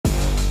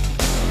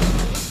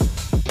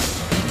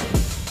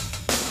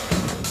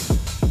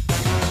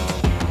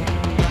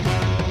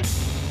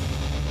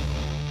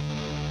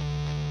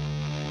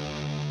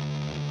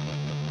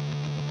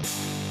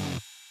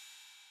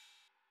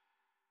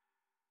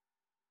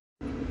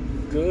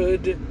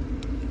Good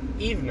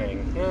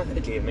evening.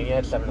 It's evening, yeah,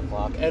 it's 7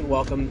 o'clock, and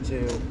welcome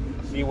to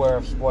Beware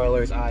of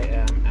Spoilers. I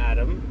am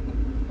Adam.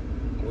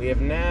 We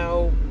have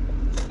now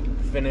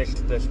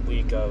finished this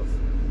week of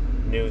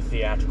new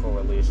theatrical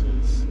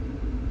releases,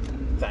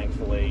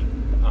 thankfully.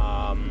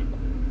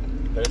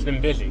 But it's been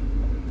busy.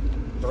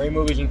 3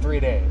 movies in 3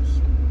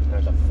 days. And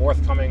there's a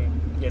 4th coming,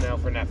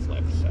 for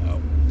Netflix,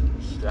 so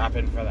strap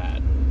in for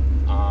that.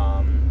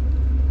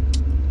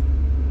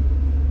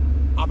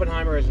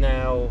 Oppenheimer is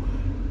now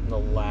the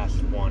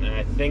last one, and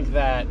I think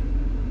that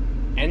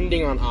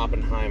ending on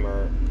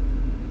Oppenheimer,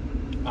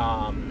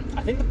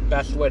 I think the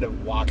best way to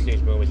watch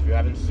these movies, if you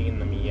haven't seen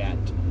them yet,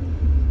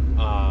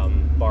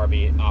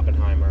 Barbie,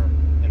 Oppenheimer,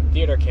 and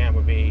Theater Camp,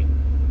 would be,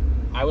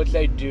 I would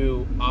say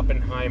do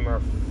Oppenheimer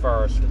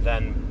first,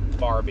 then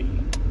Barbie,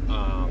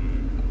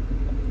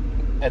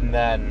 and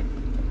then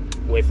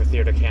wait for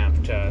Theater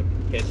Camp to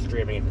hit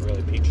streaming if it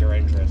really piques your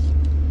interest.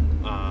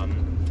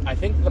 I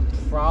think the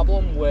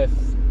problem with...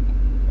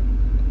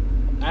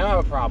 I don't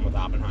have a problem with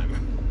Oppenheimer.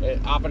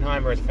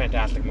 Oppenheimer is a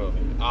fantastic movie.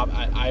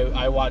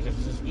 I watch it.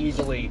 This is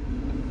easily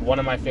one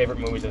of my favorite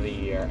movies of the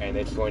year, and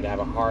it's going to have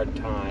a hard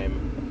time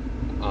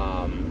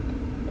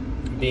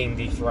being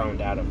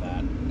dethroned out of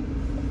that.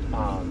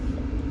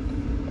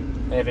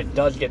 And if it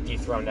does get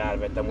dethroned out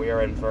of it, then we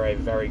are in for a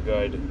very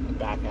good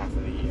back half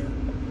of the year.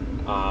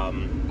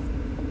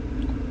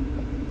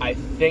 I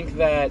think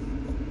that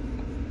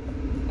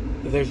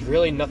there's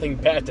really nothing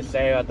bad to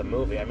say about the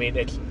movie. I mean,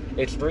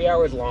 it's 3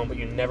 hours long, but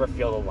you never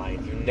feel the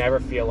length. You never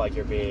feel like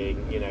you're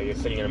being, you're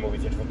sitting in a movie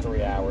theater for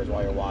 3 hours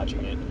while you're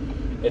watching it.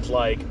 It's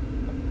like,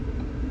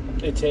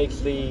 it takes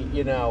the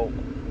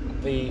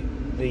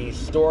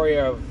story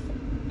of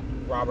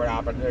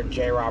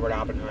J. Robert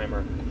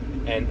Oppenheimer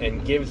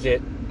and gives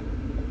it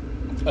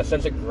a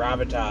sense of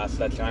gravitas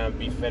that's kind of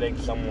befitting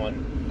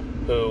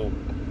someone who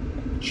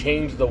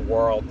changed the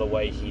world the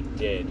way he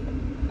did.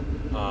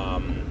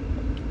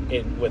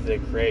 With the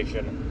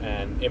creation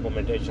and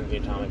implementation of the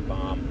atomic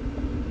bomb.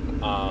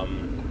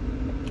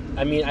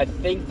 I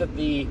think that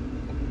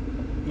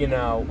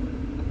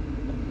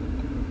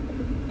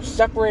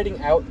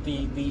separating out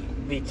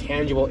the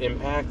tangible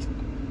impact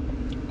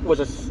was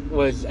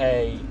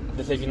a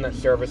decision that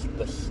serviced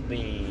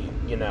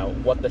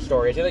what the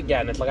story is. And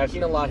again, it's like I've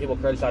seen a lot of people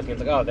criticizing.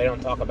 It's like, oh, they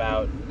don't talk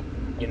about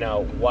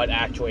what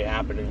actually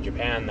happened in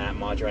Japan that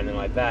much or anything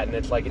like that. And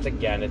it's like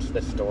it's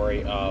the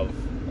story of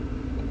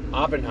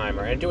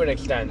Oppenheimer, and to an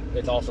extent,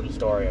 it's also the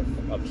story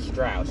of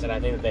Strauss, and I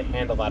think that they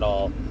handle that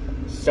all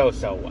so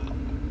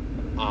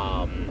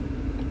well.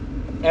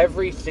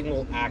 Every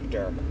single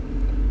actor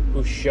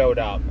who showed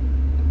up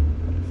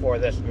for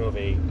this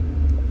movie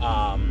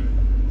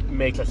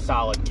makes a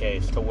solid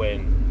case to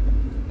win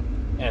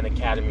an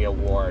Academy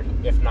Award,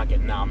 if not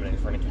get nominated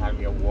for an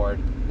Academy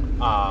Award.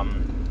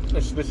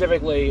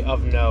 Specifically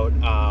of note,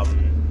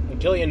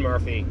 Cillian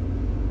Murphy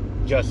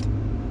just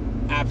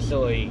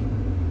absolutely...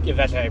 if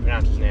that's how you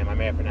pronounce his name, I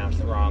may have pronounced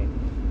it wrong.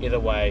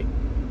 Either way,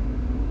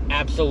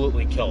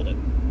 absolutely killed it.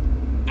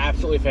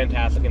 Absolutely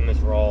fantastic in this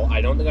role. I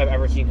don't think I've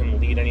ever seen him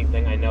lead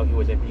anything. I know he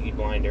was in Peaky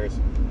Blinders.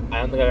 I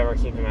don't think I've ever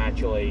seen him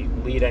actually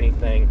lead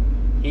anything.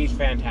 He's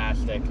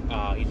fantastic.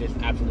 He's just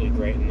absolutely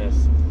great in this.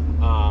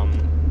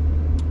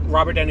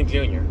 Robert Downey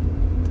Jr.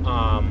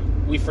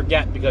 We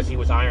forget because he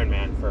was Iron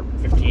Man for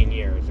 15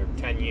 years or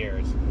 10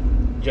 years,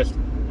 just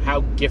how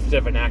gifted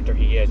of an actor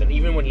he is. And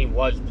even when he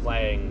was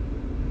playing,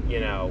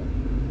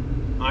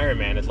 Iron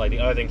Man, it's like the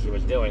other things he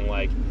was doing,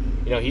 like,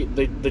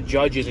 the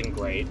Judge isn't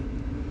great,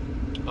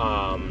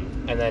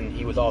 and then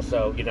he was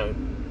also,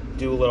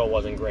 Doolittle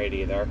wasn't great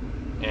either,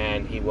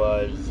 and he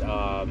was,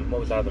 what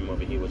was that other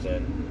movie he was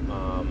in?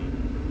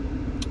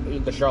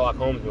 The Sherlock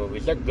Holmes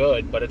movies. They're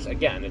good, but it's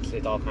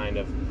all kind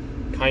of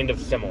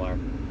similar,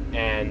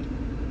 and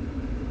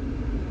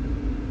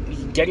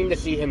getting to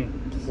see him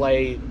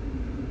play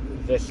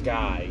this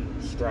guy,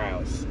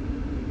 Strauss,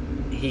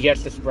 he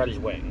gets to spread his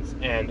wings,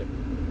 and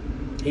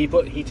he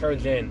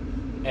turns in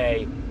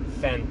a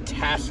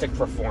fantastic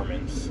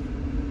performance.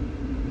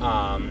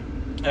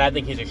 And I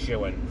think he's a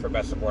shoo-in for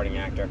Best Supporting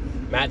Actor.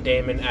 Matt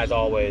Damon, as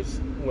always,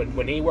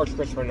 when he works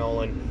Christopher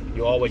Nolan,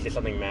 you always get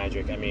something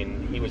magic. I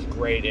mean, he was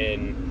great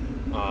in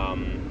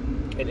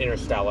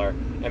Interstellar,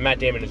 and Matt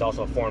Damon is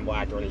also a formidable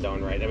actor in his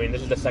own right. I mean,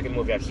 this is the second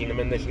movie I've seen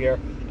him in this year,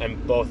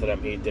 and both of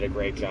them he did a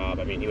great job.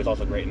 I mean, he was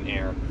also great in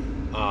Air.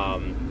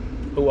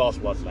 Who else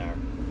was there?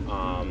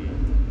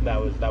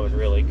 That was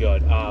really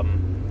good.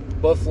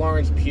 Both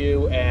Florence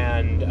Pugh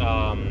and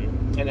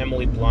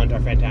Emily Blunt are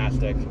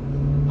fantastic.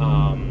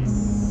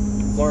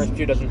 Florence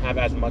Pugh doesn't have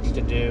as much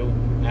to do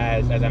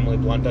as Emily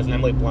Blunt does, and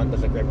Emily Blunt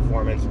does a great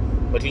performance,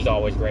 but she's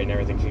always great in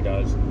everything she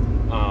does.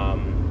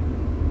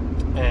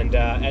 And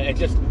it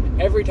just,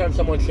 every time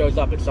someone shows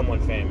up, it's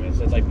someone famous.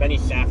 It's like Benny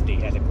Safdie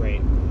has a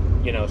great,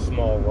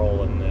 small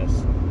role in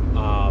this.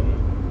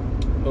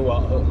 Who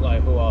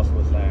else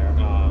was there?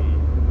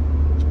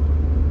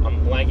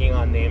 I'm blanking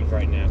on names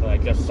right now, because I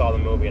just saw the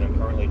movie and I'm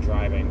currently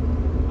driving.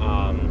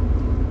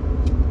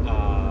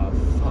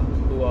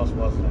 Who else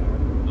was there?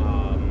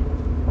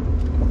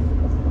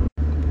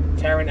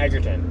 Taron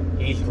Egerton,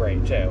 he's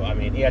great too. I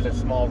mean, he has a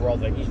small role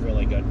that he's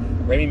really good.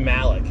 Rami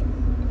Malek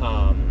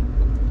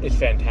is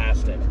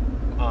fantastic.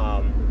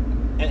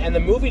 And the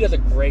movie does a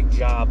great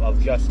job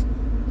of just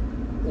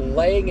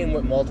laying in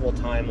with multiple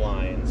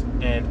timelines.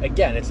 And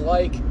again, it's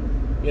like,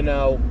 you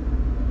know,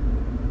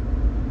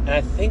 and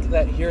I think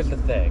that here's the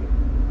thing.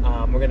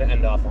 We're going to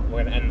end the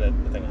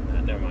thing on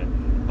that. Never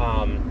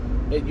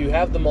mind. You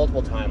have the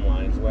multiple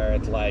timelines where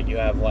it's like, you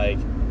have like,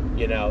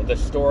 you know, the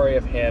story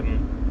of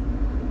him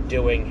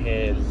doing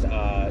his,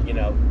 you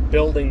know,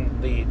 building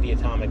the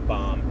atomic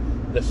bomb,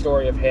 the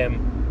story of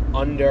him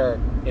under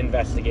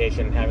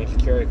investigation, having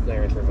security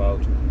clearance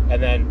revoked,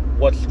 and then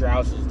what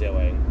Strauss is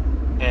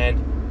doing. And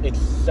it's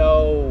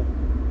so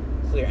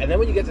clear. And then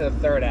when you get to the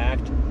third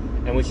act,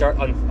 and we start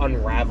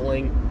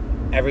unraveling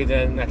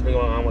everything that's been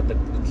going on with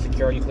the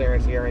security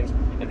clearance hearings,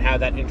 and how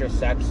that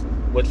intersects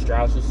with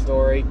Strauss's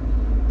story,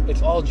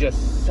 it's all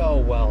just so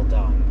well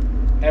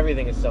done.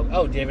 Everything is so...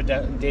 Oh, Dave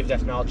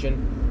Dastmalchian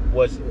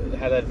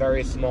had a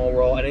very small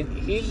role, and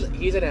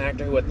he's an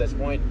actor who at this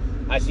point,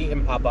 I see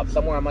him pop up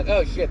somewhere, I'm like,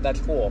 oh shit, that's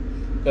cool.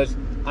 Because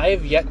I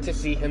have yet to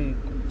see him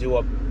do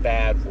a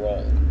bad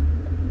role.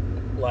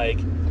 Like,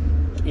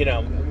 you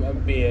know,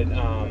 be it,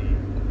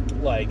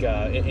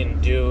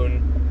 in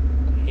Dune,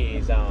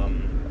 he's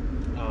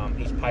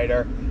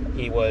Piter.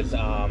 He was,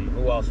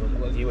 who else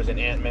was he was in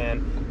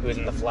Ant-Man, he was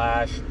in The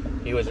Flash,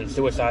 he was in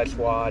Suicide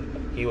Squad,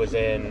 he was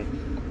in,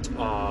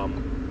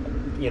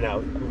 you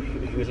know,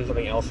 he was in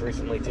something else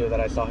recently too that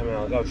I saw him and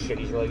I was like, oh shit,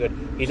 he's really good.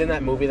 He's in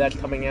that movie that's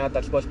coming out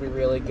that's supposed to be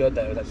really good,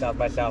 that South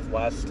by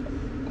Southwest,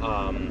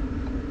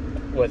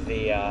 with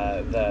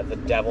the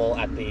devil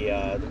at the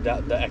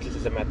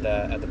exorcism at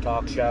the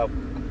talk show.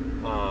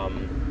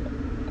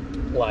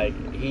 Like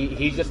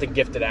he's just a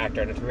gifted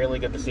actor, and it's really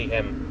good to see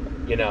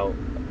him, you know,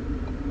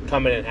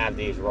 come in and have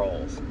these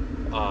roles.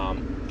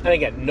 And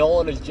again,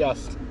 Nolan is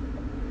just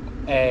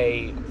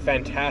a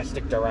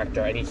fantastic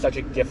director, and he's such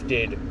a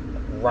gifted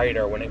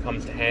writer when it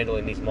comes to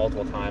handling these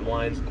multiple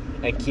timelines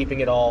and keeping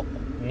it all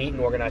neat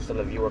and organized so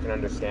the viewer can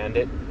understand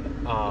it.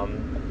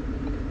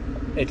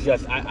 It's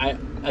just,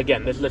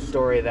 again, this is a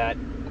story that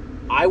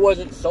I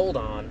wasn't sold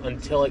on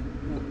until it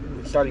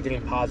started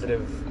getting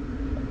positive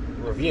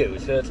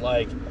reviews. So it's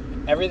like,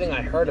 everything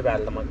I heard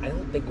about it, I'm like, I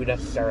don't think we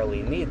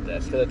necessarily need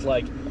this. Because it's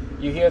like,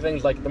 you hear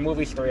things like, the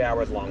movie's 3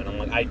 hours long, and I'm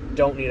like, I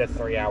don't need a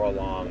 3 hour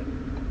long,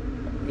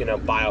 you know,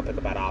 biopic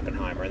about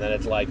Oppenheimer. And then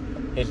it's like,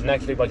 his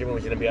next big budget movie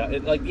is going to be,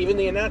 like, even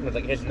the announcement,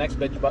 like, his next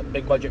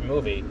big budget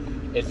movie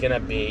is going to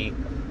be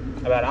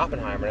about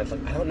Oppenheimer. And it's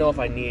like, I don't know if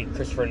I need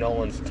Christopher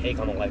Nolan's take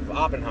on the life of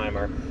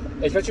Oppenheimer,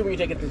 especially when you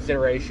take into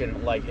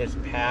consideration, like, his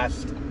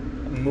past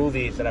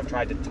movies that have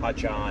tried to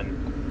touch on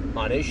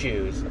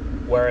issues,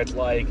 where it's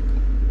like,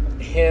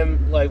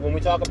 him, like, when we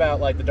talk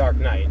about, like, The Dark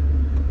Knight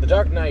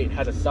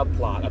has a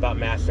subplot about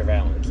mass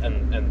surveillance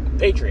and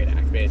Patriot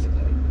Act,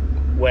 basically,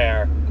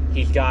 where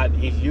he's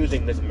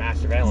using this mass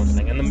surveillance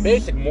thing, and the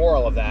basic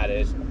moral of that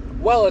is,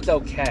 well, it's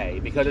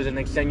okay, because it's an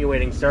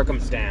extenuating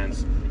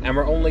circumstance, and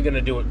we're only going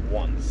to do it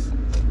once.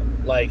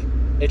 Like,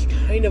 it's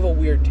kind of a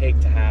weird take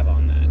to have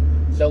on that.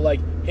 So,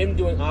 like, him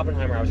doing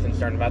Oppenheimer, I was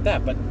concerned about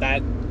that, but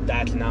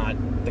that's not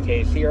the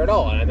case here at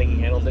all, and I think he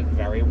handles it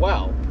very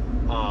well.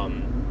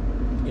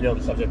 You know,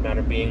 the subject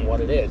matter being what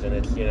it is, and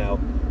it's, you know,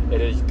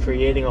 it is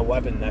creating a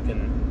weapon that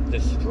can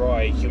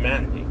destroy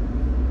humanity.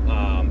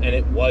 And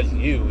it was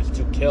used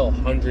to kill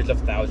hundreds of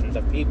thousands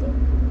of people.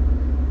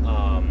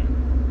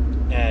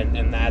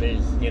 And that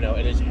is, you know,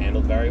 it is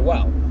handled very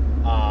well.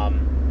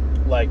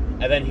 Like,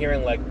 and then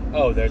hearing, like,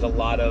 oh, there's a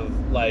lot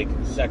of, like,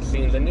 sex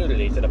scenes and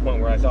nudity, to the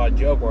point where I saw a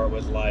joke where it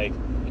was like,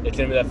 it's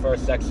gonna be the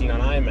first sex scene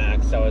on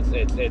IMAX, so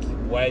it's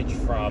Wedge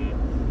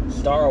from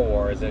Star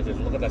Wars, and just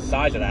look at the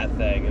size of that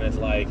thing, and it's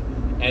like,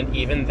 and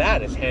even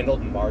that is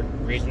handled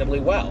reasonably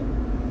well.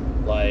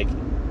 Like,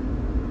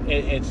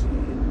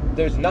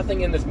 there's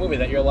nothing in this movie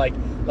that you're like,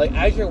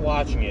 as you're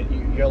watching it,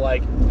 you're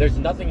like, there's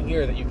nothing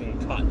here that you can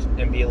cut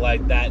and be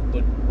like, that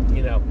would,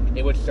 you know,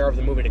 it would serve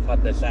the movie to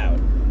cut this out.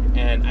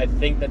 And I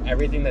think that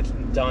everything that's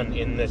done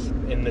in this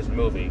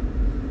movie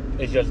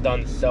is just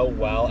done so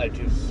well and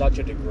to such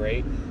a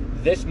degree.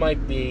 This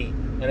might be,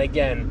 and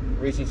again,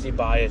 recency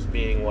bias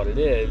being what it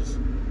is,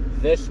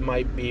 this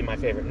might be my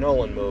favorite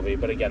Nolan movie,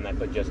 but again, that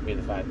could just be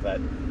the fact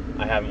that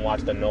I haven't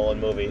watched a Nolan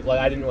movie. Like,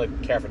 I didn't really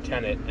care for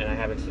Tenet, and I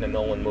haven't seen a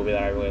Nolan movie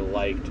that I really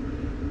liked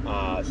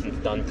since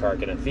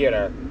Dunkirk in a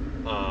theater.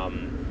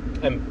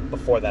 And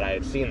before that, I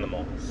had seen them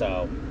all.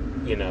 So,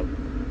 you know,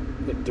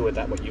 do with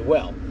that what you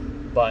will.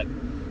 But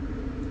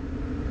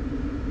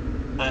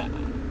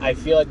I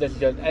feel like this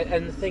just...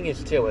 And the thing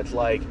is, too, it's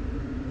like,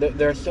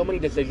 there are so many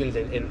decisions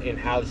in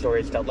how the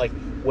story is told. Like,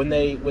 when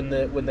they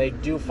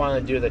do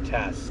finally do the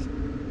test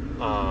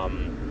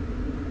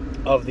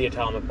of the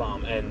atomic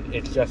bomb, and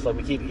it's just like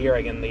we keep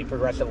hearing in the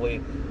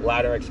progressively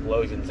louder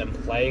explosions and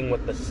playing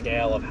with the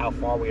scale of how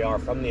far we are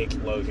from the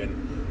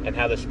explosion and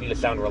how the speed of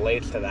sound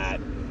relates to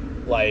that,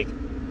 like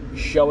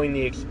showing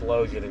the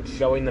explosion and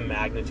showing the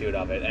magnitude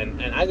of it,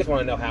 and I just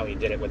want to know how he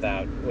did it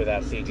without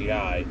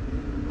CGI.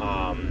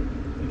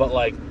 But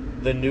like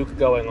the nuke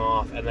going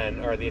off, and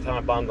then, or the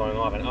atomic bomb going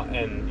off,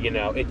 and you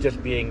know, it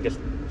just being just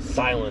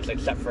silence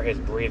except for his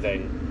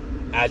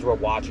breathing as we're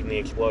watching the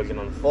explosion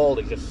unfold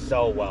is just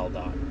so well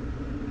done.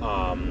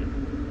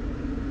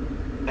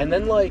 And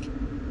then, like,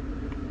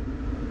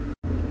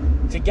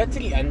 to get to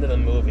the end of the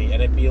movie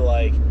and it be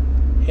like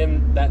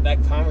him,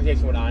 that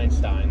conversation with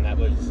Einstein that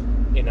was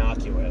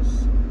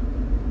innocuous,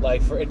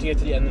 like, for it to get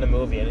to the end of the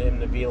movie and him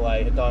to be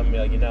like,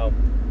 you know,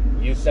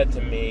 you said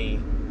to me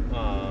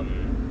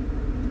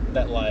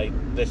that, like,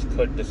 this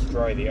could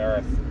destroy the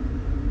Earth,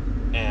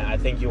 and I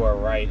think you are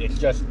right. It's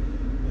just,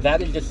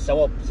 that is just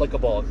so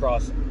applicable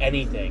across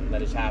anything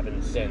that has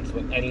happened since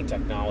with any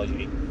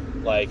technology.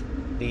 Like,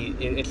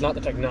 it's not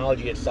the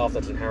technology itself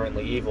that's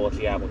inherently evil, it's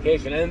the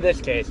application. And in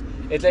this case,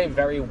 it's a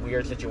very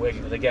weird situation,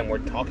 because again, we're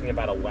talking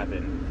about a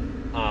weapon.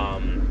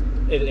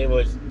 It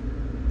was,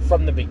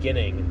 from the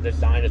beginning,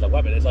 designed as a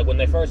weapon. It's like when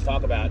they first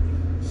talk about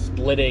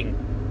splitting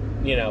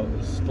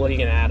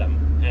an atom,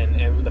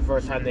 and the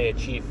first time they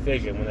achieve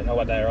fission, when they talk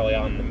about that early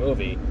on in the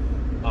movie,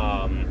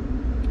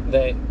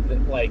 they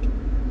like,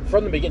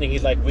 from the beginning,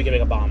 he's like, we can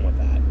make a bomb with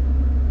that.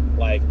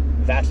 Like,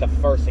 that's the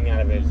first thing out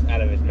of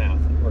his mouth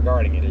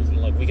regarding it, is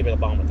like, we can make a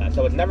bomb with that.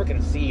 So it's never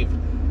conceived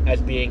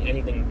as being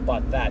anything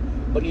but that.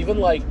 But even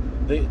like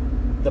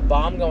the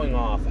bomb going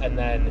off, and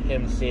then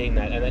him seeing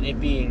that, and then it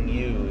being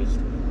used,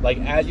 like,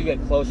 as you get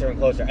closer and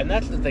closer, and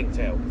that's the thing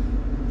too.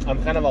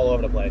 I'm kind of all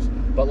over the place,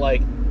 but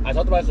like, I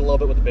talked about this a little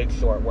bit with The Big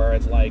Short, where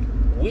it's like,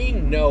 we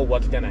know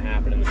what's going to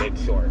happen in The Big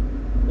Short.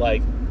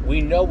 Like, we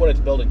know what it's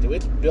building to.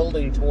 It's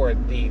building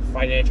toward the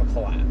financial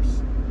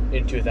collapse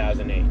in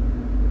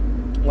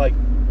 2008. Like,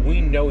 we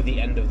know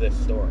the end of this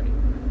story.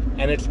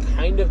 And it's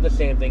kind of the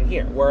same thing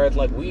here, where it's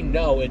like, we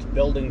know it's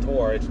building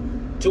towards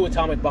 2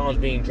 atomic bombs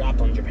being dropped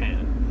on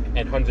Japan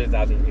and hundreds of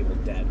thousands of people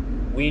dead.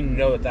 We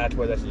know that that's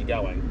where this is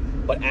going.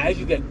 But as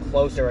you get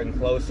closer and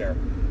closer,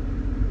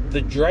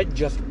 the dread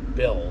just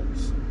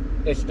builds,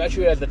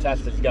 especially as the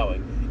test is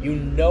going. You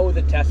know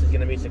the test is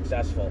going to be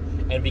successful,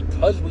 and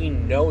because we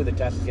know the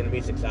test is going to be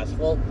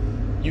successful,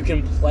 you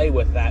can play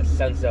with that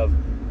sense of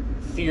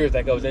fear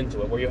that goes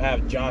into it, where you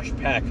have Josh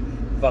Peck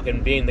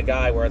fucking being the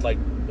guy where it's like,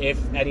 if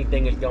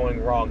anything is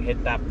going wrong,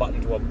 hit that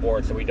button to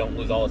abort so we don't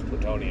lose all this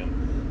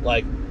plutonium.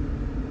 Like,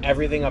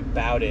 everything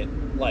about it,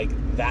 like,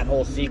 that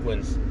whole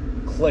sequence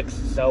clicks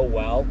so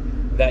well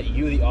that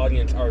you, the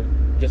audience, are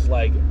just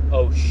like,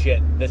 oh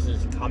shit, this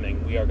is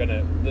coming.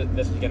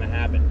 This is gonna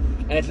happen.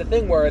 And it's the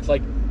thing where it's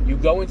like, you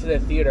go into the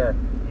theater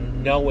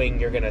knowing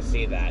you're gonna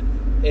see that.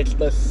 It's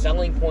the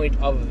selling point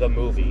of the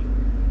movie,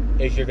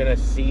 is you're gonna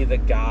see the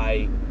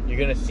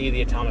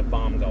atomic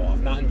bomb go off.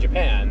 Not in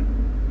Japan.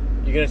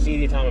 You're gonna see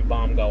the atomic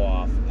bomb go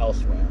off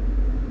elsewhere.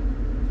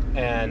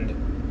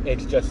 And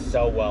it's just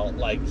so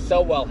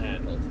well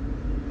handled,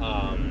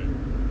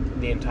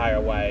 the entire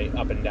way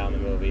up and down the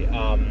movie.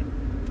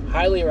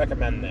 Highly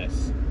recommend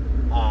this.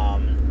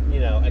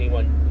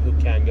 Anyone who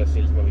can go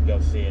see this movie, go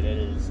see it. It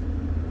is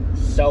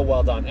so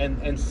well done,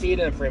 and see it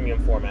in a premium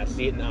format.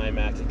 See it in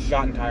IMAX. It's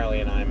shot entirely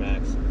in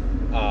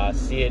IMAX.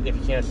 See it, if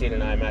you can't see it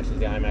in IMAX, because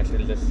the IMAX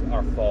releases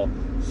are full.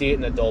 See it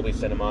in a Dolby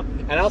Cinema.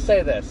 And I'll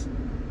say this,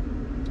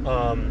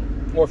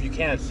 or if you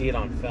can, see it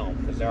on film,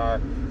 because there are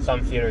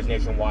some theaters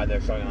nationwide that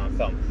are showing it on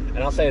film.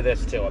 And I'll say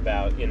this too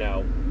about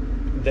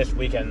this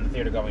weekend, the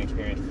theater going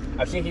experience.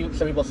 I've seen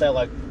some people say,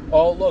 like,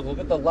 oh, look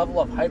at the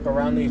level of hype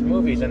around these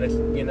movies, and it's,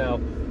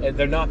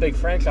 they're not big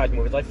franchise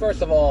movies. Like,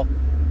 first of all,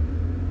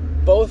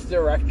 both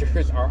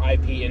directors are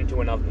IP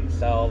into and of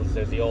themselves.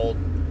 There's the old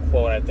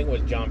quote, I think it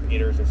was John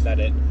Peters who said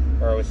it,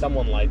 or it was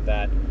someone like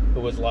that,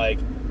 who was like,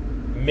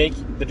 make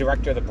the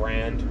director the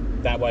brand,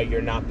 that way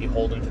you're not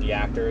beholden to the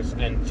actors.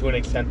 And to an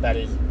extent, that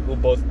is who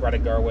both Greta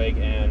Gerwig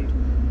and,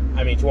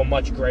 to a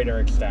much greater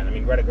extent,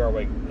 Greta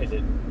Gerwig is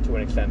it to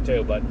an extent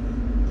too, but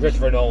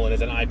Christopher Nolan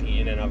is an IP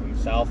in and of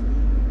himself.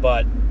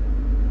 But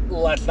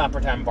let's not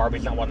pretend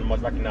Barbie's not one of the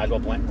most recognizable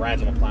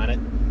brands on the planet.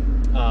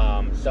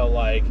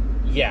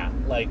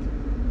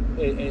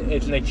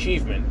 It's an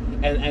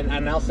achievement.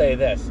 And I'll say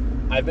this,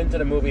 I've been to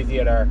the movie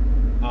theater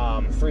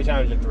 3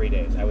 times in 3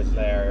 days. I was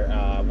there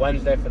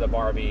Wednesday for the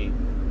Barbie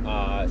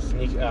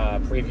sneak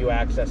preview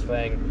access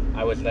thing.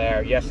 I was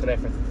there yesterday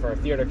for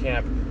theater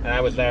camp, and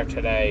I was there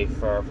today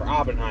for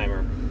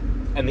Oppenheimer.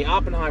 And the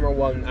Oppenheimer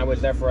one, I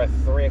was there for a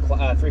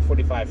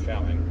 3:45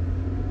 showing.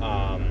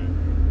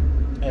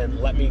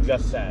 And let me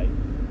just say,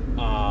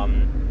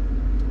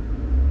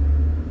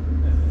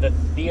 the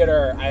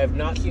theater, I have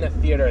not seen a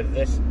theater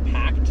this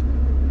packed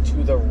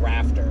to the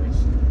rafters,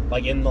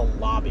 like in the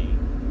lobby,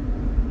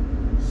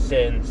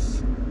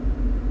 since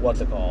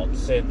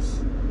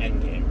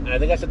Endgame. And I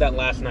think I said that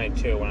last night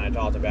too, when I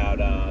talked about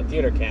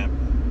theater camp,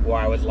 where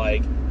I was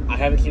like, I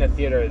haven't seen a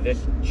theater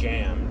this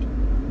jammed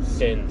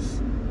since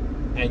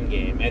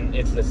Endgame. And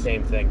it's the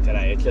same thing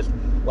today. It's just,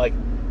 like,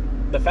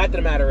 the fact of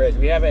the matter is,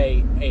 we have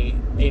a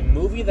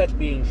movie that's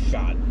being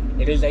shot.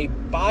 It is a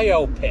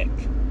biopic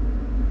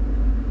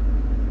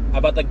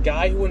about the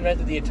guy who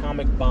invented the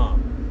atomic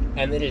bomb,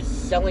 and it is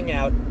selling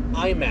out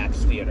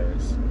IMAX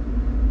theaters.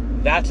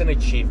 That's an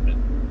achievement.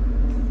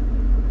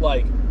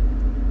 Like,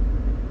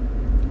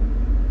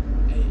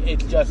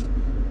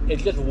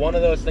 it's just one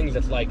of those things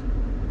that's like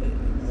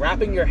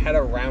wrapping your head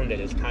around it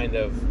is kind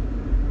of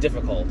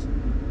difficult.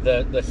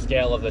 The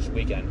scale of this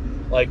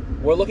weekend, like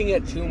we're looking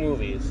at two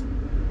movies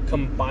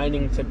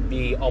combining to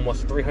be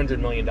almost $300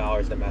 million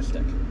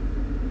domestic.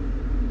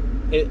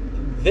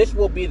 This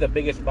will be the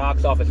biggest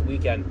box office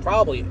weekend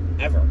probably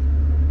ever.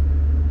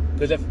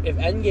 Because if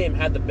Endgame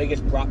had the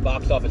biggest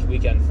box office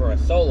weekend for a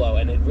solo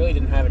and it really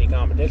didn't have any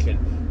competition,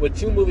 with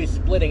two movies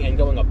splitting and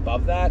going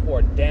above that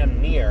or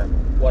damn near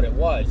what it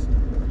was,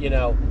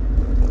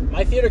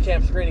 my theater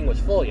camp screening was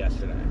full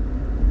yesterday.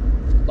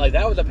 Like,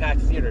 that was a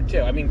packed theater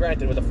too. I mean,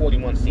 granted, it was a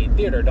 41-seat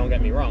theater. Don't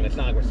get me wrong. It's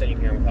not like we're sitting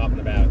here and we're talking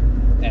about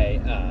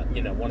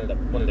one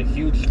of the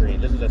huge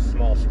screens. This is a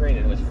small screen,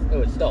 and it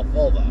was still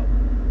full though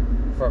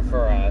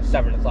for a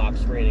 7:00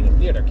 screening of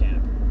theater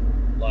camp.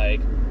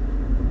 Like,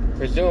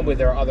 presumably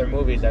there are other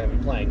movies that have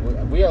been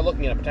playing. We are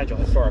looking at a potential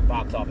historic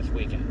box office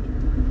weekend.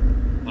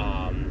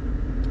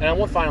 And on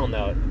one final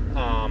note,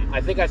 I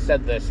think I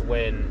said this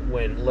when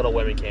Little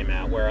Women came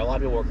out, where a lot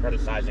of people were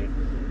criticizing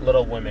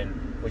Little Women,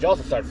 which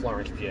also starred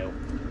Florence Pugh,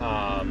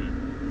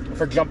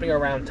 for jumping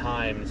around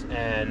times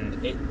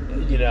and it,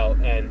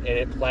 and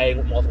it playing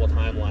with multiple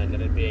timelines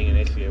and it being an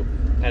issue.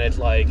 And it's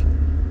like,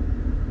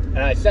 and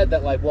I said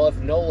that, like, well, if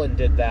Nolan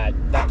did that,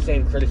 that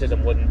same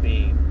criticism wouldn't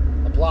be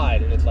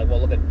applied. And it's like,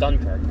 well, look at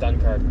Dunkirk.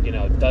 Dunkirk,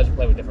 does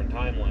play with different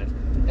timelines.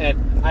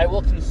 And I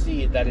will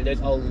concede that it is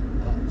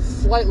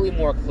slightly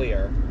more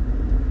clear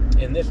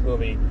in this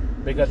movie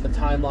because the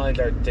timelines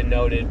are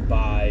denoted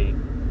by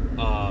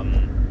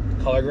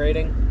color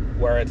grading,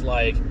 where it's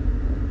like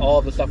all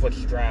of the stuff with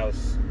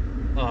Strauss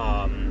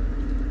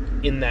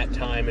in that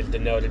time is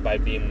denoted by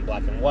being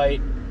black and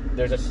white.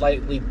 There's a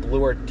slightly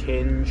bluer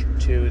tinge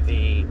to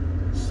the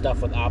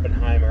stuff with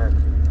Oppenheimer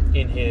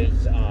in his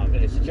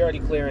security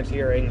clearance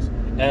hearings,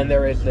 and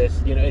there is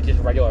this, it's just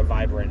regular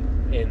vibrant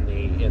in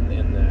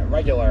the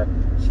regular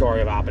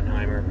story of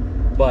Oppenheimer.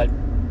 But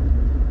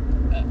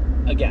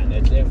again,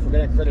 if we're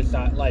gonna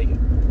criticize, like,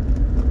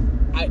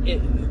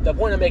 the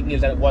point I'm making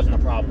is that it wasn't a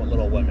problem with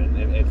Little Women.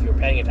 If you're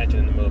paying attention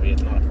in the movie,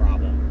 it's not a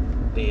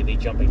problem. The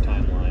jumping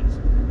timelines,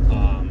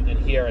 and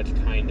here it's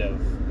kind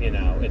of,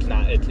 it's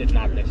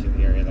not an issue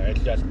here either.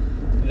 It's just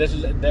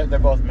they're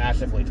both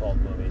massively told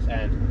movies,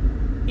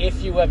 and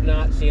if you have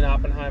not seen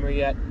Oppenheimer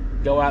yet,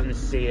 go out and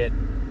see it.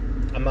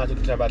 I'm not too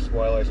concerned about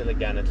spoilers, and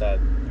again, it's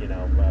an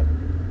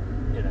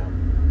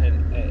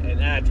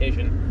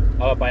adaptation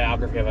of a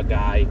biography of a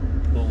guy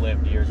who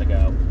lived years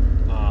ago.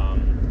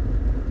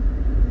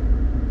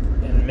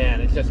 And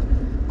man, it's just,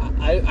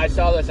 I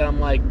saw this and I'm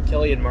like,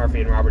 Cillian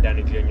Murphy and Robert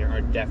Downey Jr.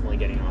 are definitely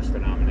getting Oscar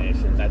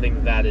nominations. I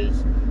think that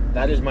is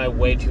my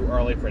way too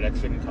early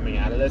prediction coming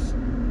out of this.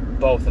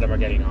 Both of them are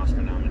getting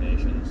Oscar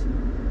nominations.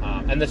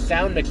 And the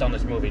sound mix on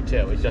this movie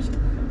too is just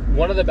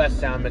one of the best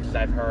sound mixes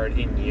I've heard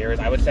in years.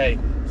 I would say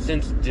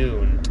since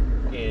Dune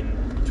in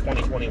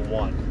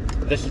 2021.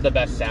 This is the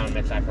best sound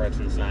mix I've heard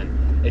since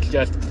then. It's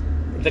just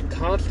the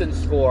constant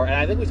score, and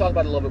I think we talked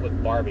about it a little bit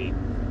with Barbie,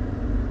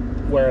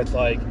 where it's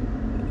like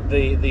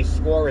the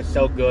score is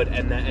so good,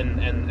 and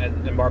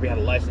Barbie had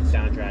a licensed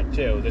soundtrack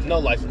too. There's no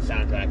licensed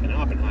soundtrack in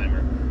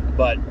Oppenheimer,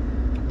 but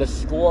the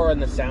score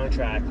and the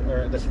soundtrack,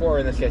 or the score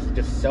in this case, is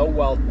just so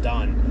well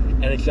done,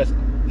 and it's just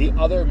the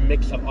other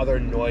mix of other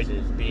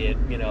noises, be it,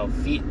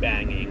 feet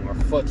banging or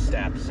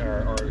footsteps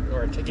or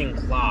a ticking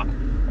clock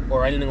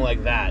or anything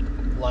like that.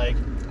 Like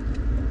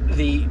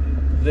the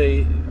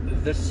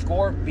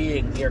score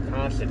being near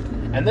constant,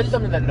 and this is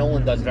something that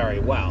Nolan does very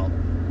well.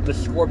 The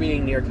score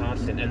being near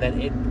constant and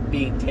then it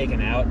being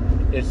taken out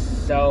is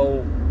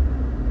so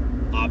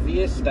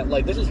obvious that,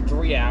 like, this is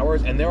 3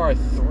 hours and there are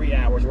 3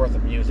 hours worth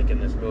of music in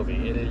this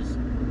movie. It is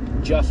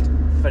just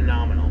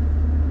phenomenal,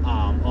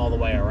 all the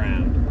way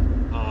around.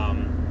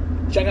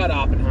 Check out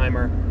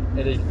Oppenheimer.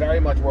 It is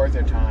very much worth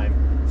your time.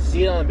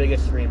 See it on the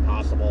biggest screen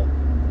possible.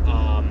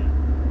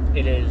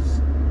 It is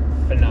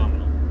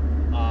phenomenal.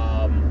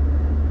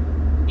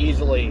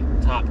 Easily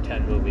top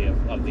 10 movie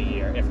of the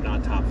year, if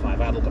not top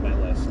 5. I had to look at my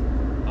list.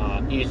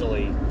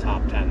 Easily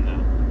top 10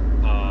 though,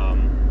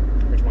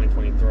 for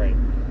 2023.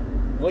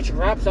 Which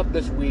wraps up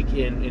this week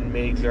in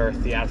major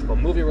theatrical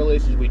movie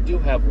releases. We do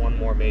have one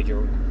more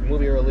major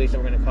movie release that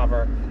we're going to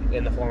cover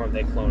in the form of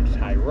They Cloned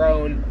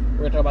Tyrone.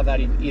 We're going to talk about that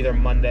either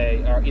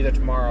Monday, or either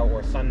tomorrow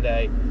or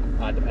Sunday,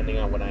 depending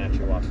on when I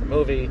actually watch the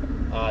movie.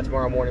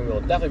 Tomorrow morning we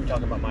will definitely be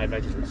talking about My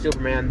Adventures with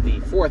Superman, the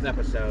 4th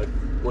episode,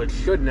 which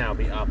should now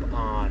be up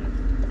on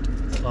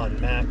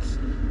Max.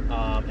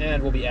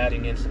 And we'll be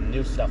adding in some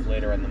new stuff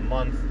later in the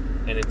month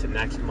and into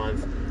next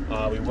month.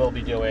 We will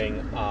be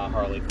doing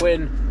Harley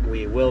Quinn.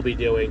 We will be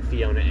doing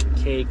Fiona and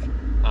Cake.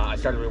 I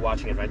started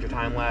rewatching Adventure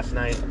Time last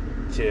night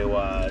to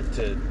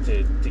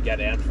get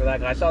amped for that.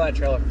 'Cause I saw that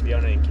trailer for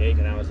Fiona and Cake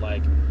and I was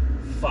like,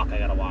 fuck, I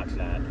gotta watch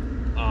that.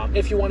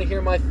 If you want to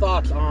hear my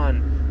thoughts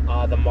on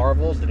The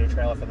Marvels, the new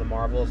trailer for The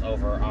Marvels,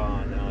 over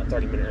on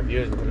 30 Minute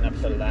Reviews, we'll put an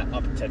episode of that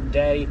up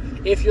today.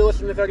 If you're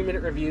listening to 30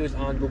 Minute Reviews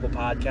on Google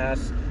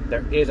Podcasts,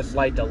 there is a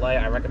slight delay.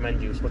 I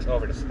recommend you switch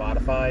over to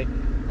Spotify,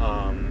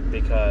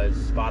 because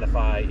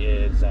Spotify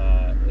is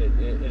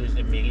it is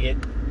immediate.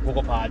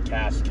 Google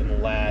Podcasts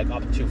can lag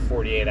up to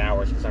 48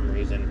 hours for some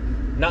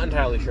reason. Not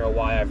entirely sure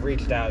why. I've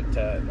reached out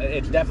to...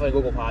 It's definitely a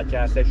Google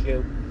Podcast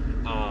issue.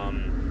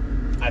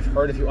 I've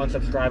heard if you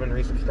unsubscribe and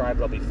resubscribe,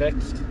 it'll be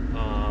fixed.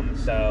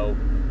 So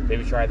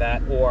maybe try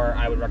that. Or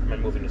I would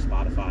recommend moving to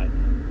Spotify.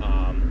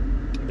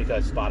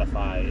 Because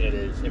Spotify, it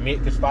is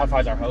immediate. Because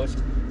Spotify's our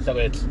host, so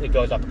it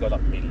goes up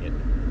immediate.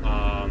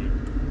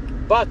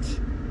 But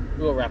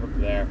we'll wrap up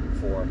there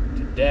for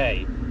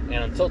today.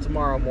 And until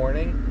tomorrow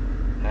morning,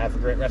 have a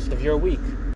great rest of your week.